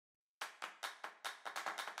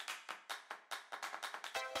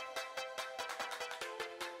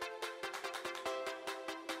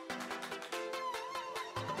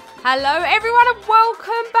Hello everyone and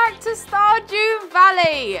welcome back to Stardew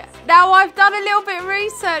Valley. Now I've done a little bit of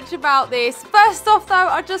research about this. First off though,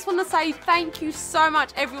 I just want to say thank you so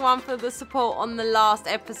much everyone for the support on the last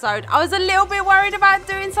episode. I was a little bit worried about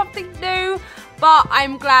doing something new, but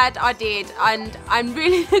I'm glad I did and I'm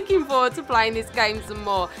really looking forward to playing this game some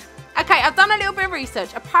more. Okay, I've done a little bit of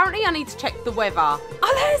research. Apparently I need to check the weather.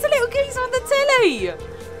 Oh, there's a little geese on the telly.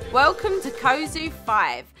 Welcome to Kozu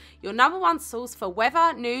 5. Your #1 source for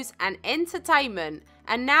weather, news and entertainment.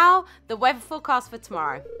 And now, the weather forecast for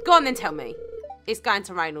tomorrow. Go on then, tell me. It's going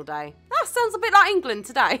to rain all day. That sounds a bit like England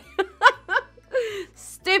today.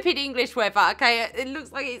 Stupid English weather. Okay, it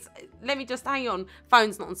looks like it's... Let me just... Hang on.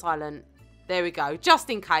 Phone's not on silent. There we go.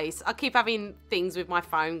 Just in case. I keep having things with my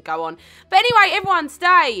phone go on. But anyway, everyone,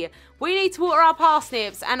 today, we need to water our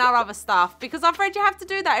parsnips and our other stuff. Because I've read you have to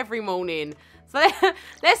do that every morning. So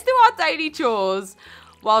let's do our daily chores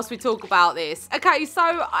whilst we talk about this. Okay, so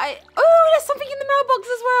oh, there's something in the mailbox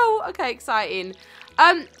as well. Okay, exciting.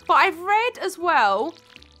 But I've read as well.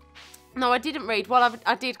 No, I didn't read. Well,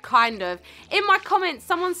 I did kind of. In my comments,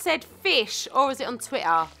 someone said fish, or was it on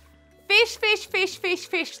Twitter? Fish, fish, fish, fish,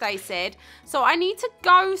 fish, they said. So I need to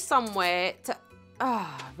go somewhere to...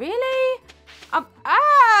 Oh, really?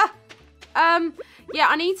 Yeah,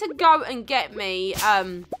 I need to go and get me...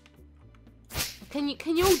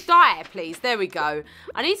 Can you all die, please? There we go.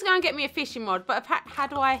 I need to go and get me a fishing rod, but how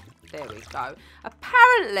do I... There we go.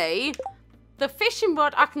 Apparently, the fishing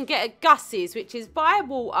rod I can get at Gus's, which is by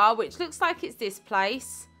water, which looks like it's this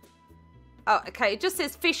place. Oh, okay. It just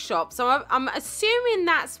says fish shop, so I'm assuming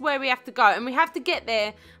that's where we have to go, and we have to get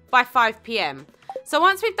there by 5 PM. So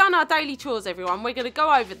once we've done our daily chores, everyone, we're going to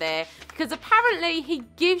go over there, because apparently he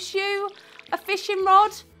gives you a fishing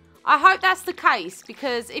rod. I hope that's the case,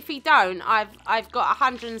 because if he don't, I've got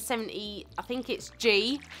 170, I think it's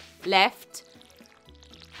G left.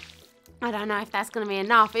 I don't know if that's going to be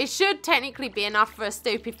enough. It should technically be enough for a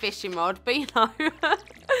stupid fishing rod, but you know.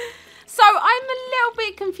 So I'm a little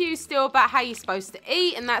bit confused still about how you're supposed to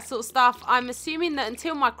eat and that sort of stuff. I'm assuming that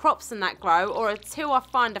until my crops and that grow, or until I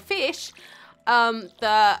find a fish,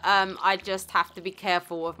 I just have to be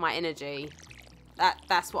careful of my energy.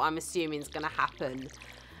 That's what I'm assuming is going to happen.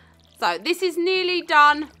 So this is nearly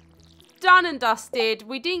done. Done and dusted.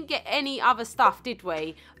 We didn't get any other stuff, did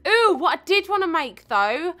we? Ooh, what I did want to make,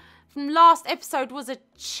 though, from last episode was a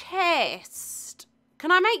chest.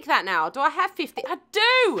 Can I make that now? Do I have 50? I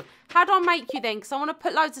do! How do I make you then? Because I want to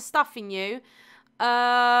put loads of stuff in you.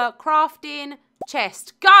 Crafting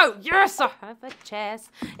chest. Go! Yes, I have a chest.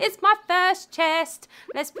 It's my first chest.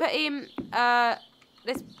 Let's put in...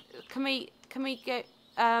 Can we go...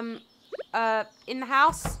 in the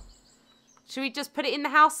house? Should we just put it in the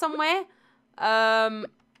house somewhere?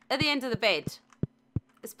 At the end of the bed.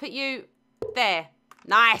 Let's put you there.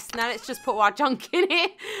 Nice. Now let's just put our junk in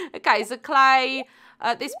it. Okay, so clay.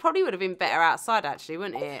 This probably would have been better outside, actually,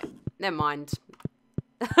 wouldn't it? Never mind.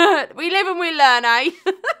 We live and we learn, eh?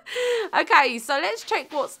 Okay, so let's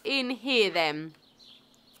check what's in here then.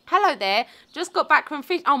 Hello there. Just got back from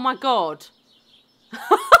fish. Oh, my God.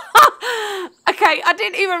 Okay, I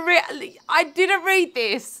didn't read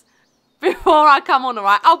this before I come on,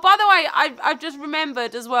 alright? Oh, by the way, I've just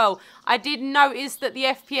remembered as well. I did notice that the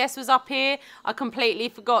FPS was up here. I completely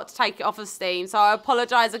forgot to take it off of Steam, so I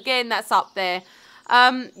apologise again. That's up there.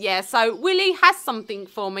 Yeah, so Willie has something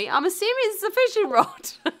for me. I'm assuming it's a fishing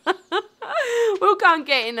rod. We'll go and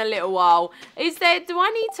get it in a little while. Do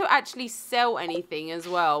I need to actually sell anything as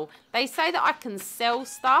well? They say that I can sell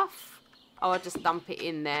stuff. Oh, I'll just dump it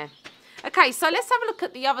in there. Okay, so let's have a look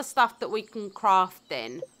at the other stuff that we can craft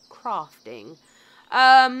then. Crafting.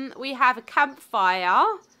 We have a campfire,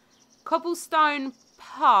 cobblestone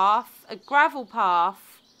path, a gravel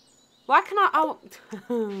path. Why can I... Oh,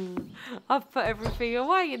 I've put everything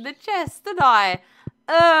away in the chest, didn't I?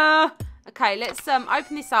 Okay, let's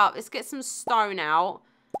open this up. Let's get some stone out.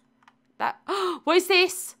 What is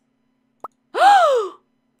this? I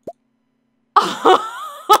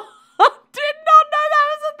did not know that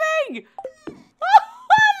was a thing.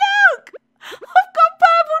 Look! I've got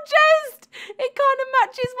purple chest. It kind of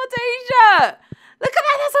matches my t-shirt. Look at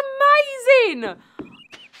that. That's amazing.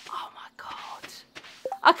 Oh, my God.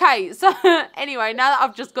 Okay, so anyway, now that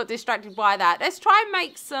I've just got distracted by that, let's try and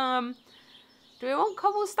make some... Do we want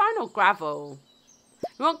cobblestone or gravel?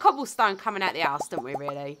 We want cobblestone coming out the house, don't we,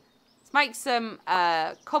 really? Let's make some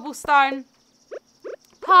cobblestone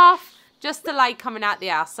path just to lay coming out the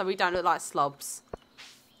house so we don't look like slobs.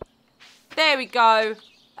 There we go.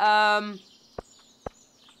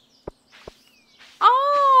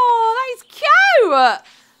 Oh, that is cute.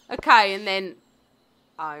 Okay, and then...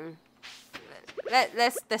 Oh.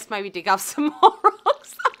 let's maybe dig up some more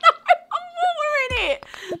rocks. I'm watering it.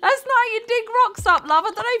 That's not how you dig rocks up, love.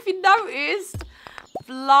 I don't know if you noticed.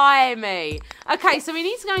 Blimey. Okay, so we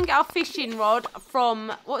need to go and get our fishing rod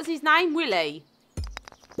from, what was his name? Willie.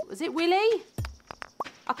 Was it Willie?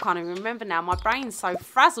 I can't even remember now. My brain's so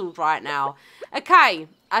frazzled right now. Okay,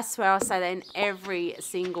 I swear I say that in every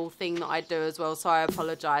single thing that I do as well, so I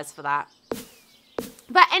apologise for that.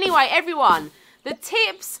 But anyway, everyone, the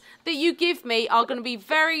tips that you give me are going to be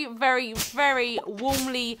very, very, very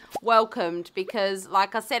warmly welcomed because,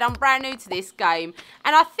 like I said, I'm brand new to this game.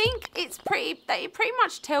 And I think it pretty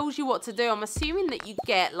much tells you what to do. I'm assuming that you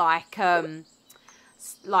get, like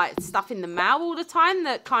stuff in the mail all the time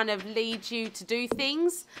that kind of leads you to do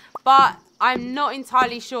things. But I'm not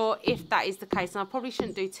entirely sure if that is the case. And I probably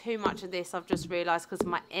shouldn't do too much of this, I've just realised, because of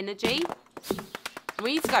my energy.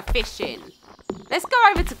 We need to go fishing. Let's go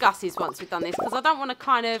over to Gus's once we've done this, because I don't want to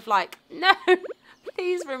kind of like, no,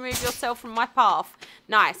 please remove yourself from my path.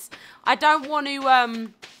 Nice. I don't want to,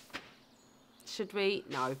 should we?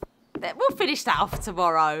 No. We'll finish that off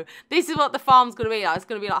tomorrow. This is what the farm's going to be like. It's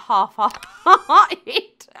going to be like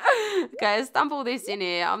half-hearted. Okay, let's dump all this in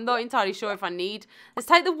here. I'm not entirely sure if I need. Let's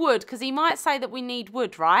take the wood, because he might say that we need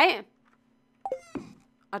wood, right?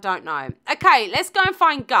 I don't know. Okay, let's go and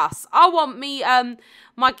find Gus. I want me,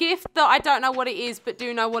 my gift that I don't know what it is, but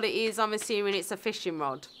do know what it is. I'm assuming it's a fishing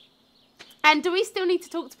rod. And do we still need to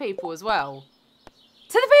talk to people as well?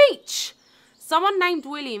 To the beach! Someone named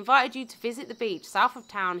Willie invited you to visit the beach south of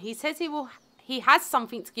town. He says he has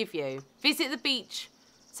something to give you. Visit the beach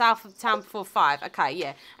south of town before 5. Okay,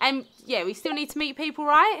 yeah. And yeah, we still need to meet people,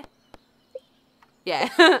 right? Yeah.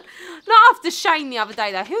 Not after Shane the other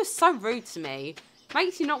day though. He was so rude to me.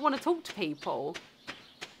 Makes you not want to talk to people.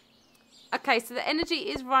 Okay, so the energy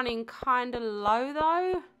is running kind of low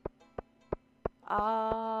though.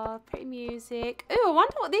 Pretty music. Ooh, I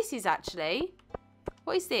wonder what this is actually.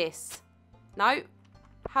 What is this? No.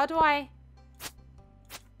 How do I...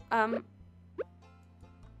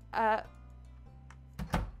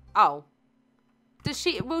 Oh.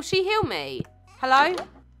 Will she heal me? Hello?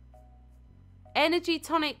 Energy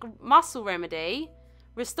tonic muscle remedy.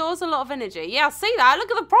 Restores a lot of energy. Yeah, I see that.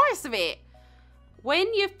 Look at the price of it.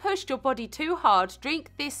 When you've pushed your body too hard,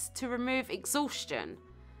 drink this to remove exhaustion.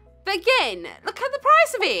 But again, look at the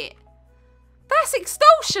price of it. That's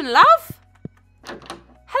extortion, love.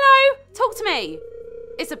 Hello, talk to me.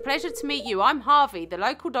 It's a pleasure to meet you. I'm Harvey, the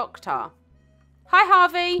local doctor. Hi,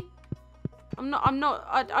 Harvey.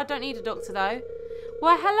 I don't need a doctor, though.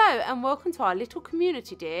 Well, hello, and welcome to our little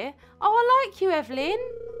community, dear. Oh, I like you, Evelyn.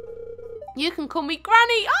 You can call me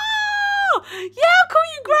Granny. Oh! Yeah, I'll call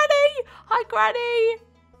you Granny. Hi, Granny.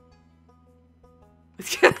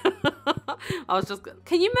 I was just...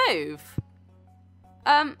 Can you move?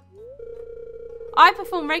 I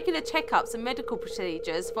perform regular checkups and medical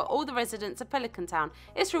procedures for all the residents of Pelican Town.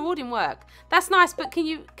 It's rewarding work. That's nice, but can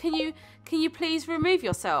you please remove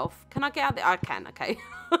yourself? Can I get out there? I can, okay.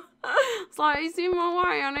 It's like, he's in my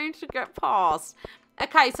way. I need to get past.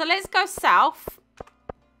 Okay, so let's go south.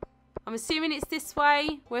 I'm assuming it's this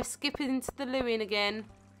way. We're skipping to the Lewin again.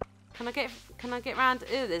 Can I get round?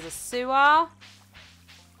 Ooh, there's a sewer.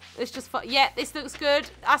 It's just fun. Yeah, this looks good.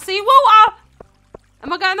 I see water.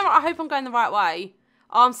 Am I going the right? I hope I'm going the right way.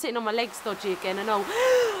 Oh, I'm sitting on my legs dodgy again and all.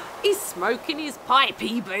 He's smoking his pipe,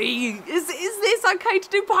 EB. Is this okay to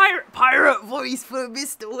do pirate voice for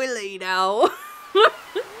Mr. Willie now?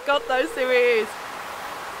 God knows who he is.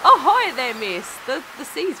 Oh, hi there, miss. The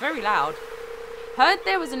sea's very loud. Heard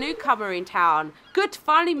there was a newcomer in town. Good to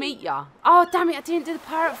finally meet ya. Oh, damn it, I didn't do the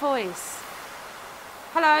pirate voice.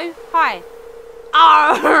 Hello, hi.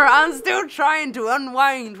 Arr, I'm still trying to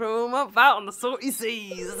unwind from up out on the salty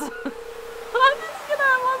seas. I'm just gonna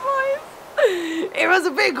have my voice. It was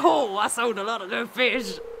a big haul. I sold a lot of good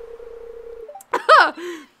fish.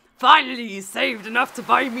 Finally, you saved enough to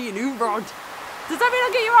buy me a new rod. Does that mean I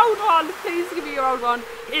get your old one? Please give me your old one.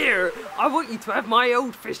 Here, I want you to have my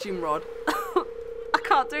old fishing rod. I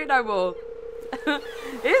can't do no more.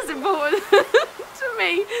 It's important to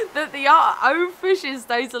me that the old fishing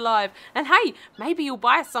stays alive. And hey, maybe you'll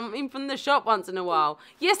buy something from the shop once in a while.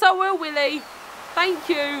 Yes, I will, Willie. Thank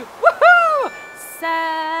you. Woohoo!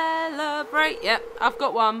 Celebrate. Yep, I've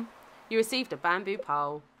got one. You received a bamboo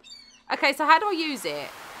pole. Okay, so how do I use it?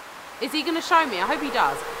 Is he going to show me? I hope he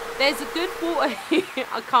does. There's a good water here.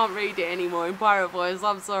 I can't read it anymore in pirate voice.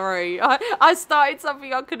 I'm sorry. I started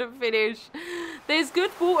something I couldn't finish. There's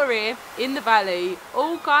good water here in the valley.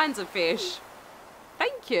 All kinds of fish.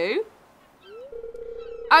 Thank you.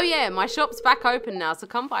 Oh yeah, my shop's back open now, so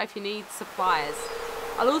come by if you need supplies.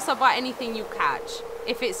 I'll also buy anything you catch.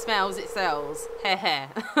 If it smells, it sells. Heh.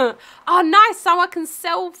 Oh, nice. So I can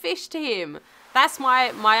sell fish to him. That's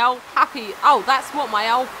my old pappy. Oh, that's what my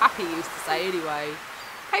old pappy used to say anyway.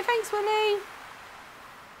 Okay, thanks, Willie.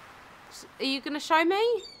 Are you going to show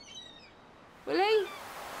me? Willie?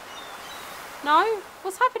 No?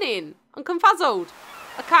 What's happening? I'm confuzzled.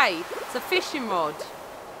 Okay, it's a fishing rod.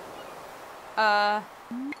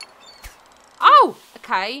 Oh,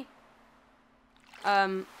 okay.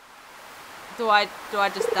 Do I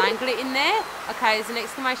just dangle it in there? Okay, there's an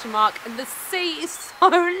exclamation mark. And the sea is so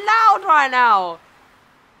loud right now.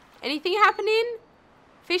 Anything happening?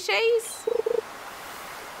 Fishies?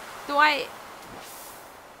 Do I...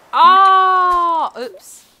 Oh,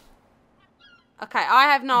 oops. Okay, I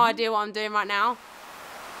have no idea what I'm doing right now.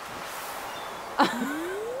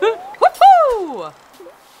 Woohoo!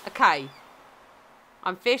 Okay.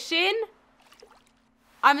 I'm fishing.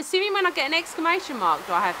 I'm assuming when I get an exclamation mark,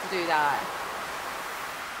 do I have to do that?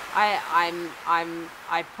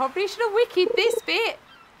 I probably should have wikied this bit.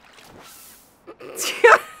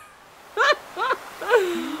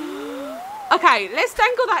 Okay, let's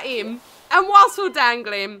dangle that in. And whilst we're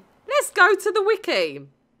dangling, let's go to the wiki.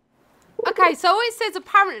 Okay, so all it says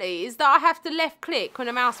apparently is that I have to left click when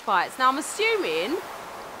a mouse bites. Now I'm assuming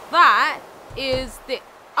that is the...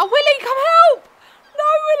 Oh, Willie, come help! No,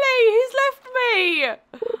 Willie, he's left me.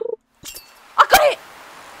 I got it!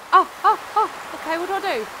 Oh. Okay, what do I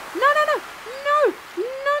do? No.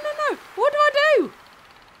 What do I do?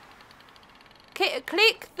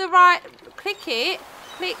 Click the right... Click it.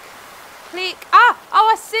 Click. Ah! Oh,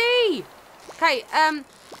 I see! Okay,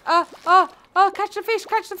 catch the fish.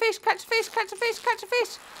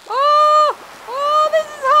 Oh, this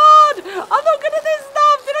is hard! I'm not good at this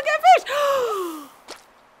stuff! Did I get a fish?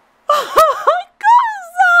 I got a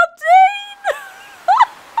sardine!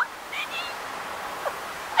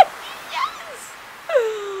 Yes!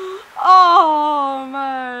 Oh,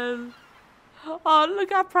 man. Oh,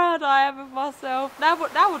 look how proud I am of myself. Now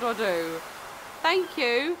what do I do? Thank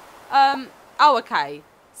you. Oh, okay.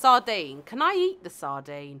 Sardine. Can I eat the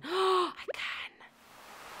sardine? I can.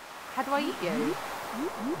 How do I eat you?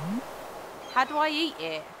 How do I eat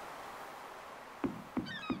it?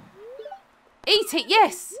 Eat it,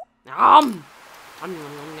 yes.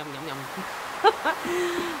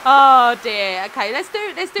 Oh dear. Okay, let's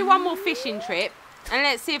do one more fishing trip, and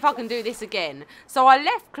let's see if I can do this again. So I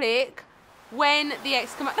left click when the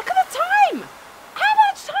exclamation. Look at the time. How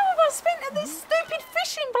much time have I spent at this stupid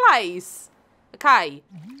fishing place? Okay,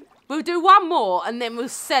 we'll do one more and then we'll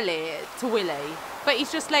sell it to Willie. But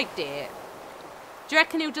he's just legged it. Do you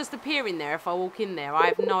reckon he'll just appear in there if I walk in there? I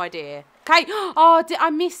have no idea. Okay. Oh, I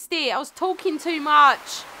missed it. I was talking too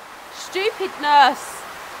much. Stupid nurse.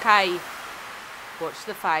 Okay. Watch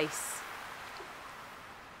the face.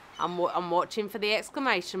 I'm watching for the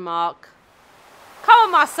exclamation mark. Come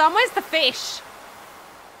on, my son. Where's the fish?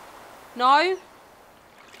 No?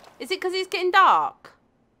 Is it because it's getting dark?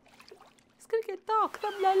 It's going to get dark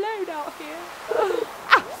and I'm alone out here.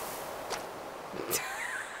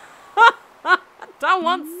 I don't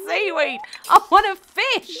want seaweed. I want a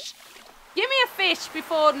fish. Give me a fish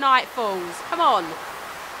before night falls. Come on.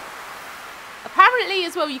 Apparently,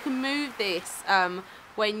 as well, you can move this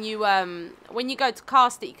when you go to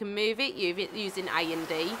cast it. You can move it using A and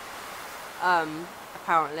D.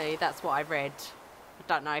 Apparently, that's what I read. I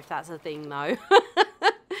don't know if that's a thing though.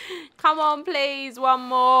 Come on, please, one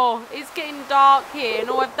more. It's getting dark here, and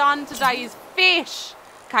all I've done today is fish.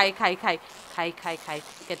 Okay. Get the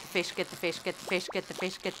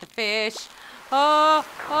fish. Oh.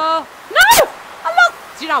 No!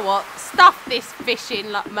 Do you know what? Stuff this fishing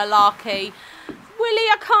malarkey. Willie,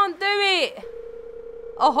 I can't do it.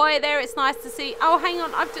 Ahoy there, it's nice to see. Oh, hang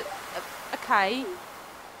on. Okay.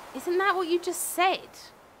 Isn't that what you just said?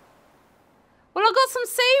 Well, I got some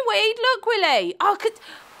seaweed. Look, Willie.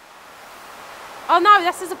 Oh, no,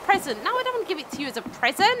 that's as a present. No, I don't want to give it to you as a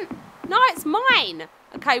present. No, it's mine.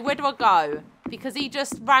 Okay, where do I go? Because he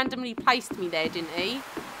just randomly placed me there, didn't he?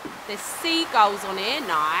 There's seagulls on here.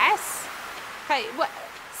 Nice. Okay,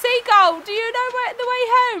 seagull, do you know the way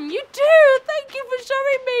home? You do. Thank you for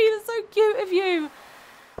showing me. That's so cute of you.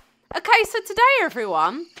 Okay, so today,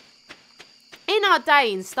 everyone, in our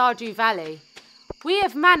day in Stardew Valley, we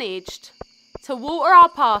have managed to water our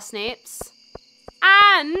parsnips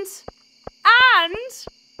and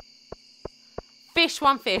fish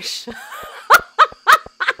one fish.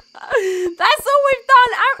 That's all we've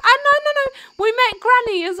done. And no. We met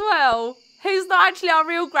Granny as well, who's not actually our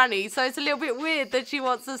real Granny. So it's a little bit weird that she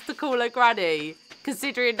wants us to call her Granny,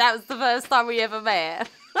 considering that was the first time we ever met.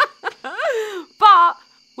 But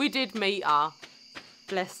we did meet her.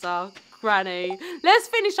 Bless her. Granny. Let's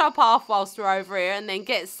finish our path whilst we're over here and then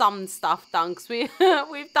get some stuff done. Because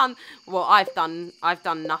we've done, well, I've done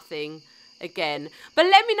nothing again. But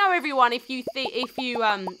let me know, everyone, if you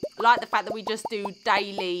like the fact that we just do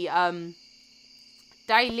daily,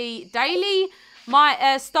 my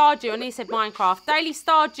Stardew, and he said Minecraft, daily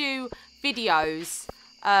Stardew videos,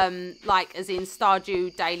 like as in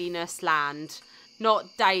Stardew Dailiness Land,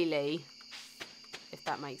 not daily, if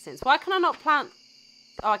that makes sense. Why can I not plant?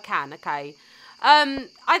 Oh, I can, okay. I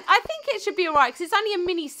think it should be alright, because it's only a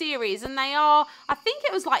mini series, and they are, I think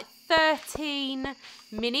it was like 13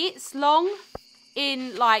 minutes long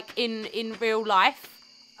in real life.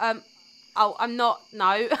 Oh, I'm not,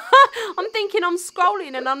 no. I'm thinking I'm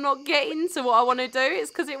scrolling and I'm not getting to what I want to do. It's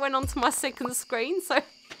because it went onto my second screen, so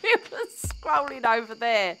it was scrolling over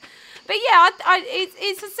there. But yeah,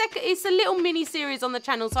 it's a little mini series on the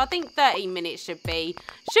channel, so I think 13 minutes should be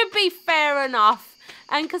fair enough.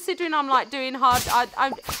 And considering I'm like doing hard,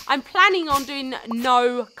 I'm planning on doing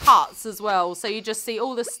no cuts as well, so you just see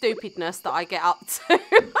all the stupidness that I get up to,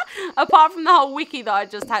 apart from the whole wiki that I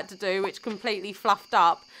just had to do, which completely fluffed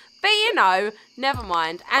up. But, you know, never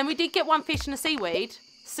mind. And we did get one fish and a seaweed.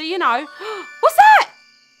 So, you know. What's that?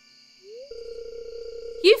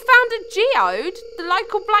 You found a geode. The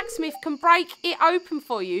local blacksmith can break it open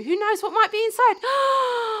for you. Who knows what might be inside?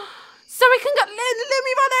 So we can go. Let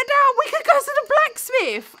me write that down. We can go to the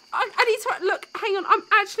blacksmith. I need to. Look, hang on. I'm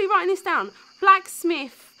actually writing this down.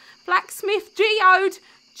 Blacksmith. Blacksmith. Geode.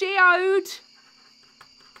 Geode.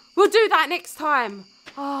 We'll do that next time.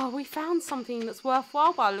 Oh, we found something that's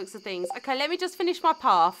worthwhile by the looks of things. Okay, let me just finish my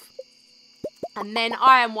path. And then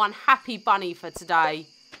I am one happy bunny for today.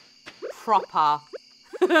 Proper.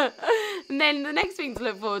 And then the next thing to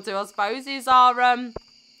look forward to, I suppose, is our,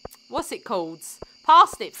 what's it called?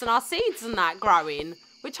 Parsnips and our seeds and that growing,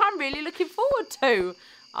 which I'm really looking forward to.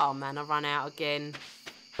 Oh, man, I run out again.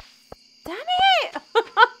 Damn it!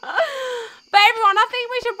 But everyone, I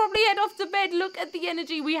think we should probably head off to bed. Look at the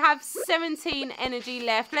energy. We have 17 energy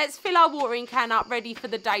left. Let's fill our watering can up, ready for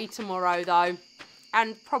the day tomorrow, though.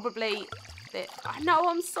 And probably... No,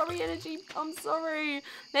 I'm sorry, energy. I'm sorry.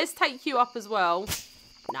 Let's take you up as well.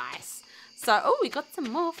 Nice. So, oh, we got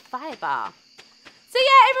some more fibre. So,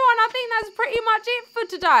 yeah, everyone, I think that's pretty much it for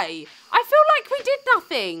today. I feel like we did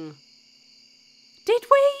nothing. Did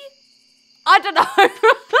we? I don't know.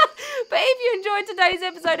 But if you enjoyed today's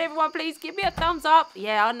episode, everyone, please give me a thumbs up.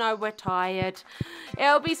 Yeah, I know we're tired.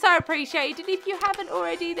 It'll be so appreciated. If you haven't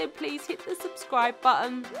already, then please hit the subscribe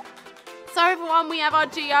button. So, everyone, we have our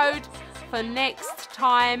geode for next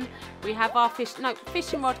time. We have our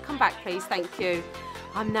fishing rod. Come back, please. Thank you.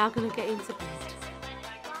 I'm now going to get into bed.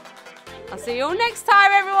 I'll see you all next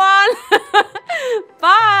time, everyone.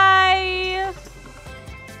 Bye.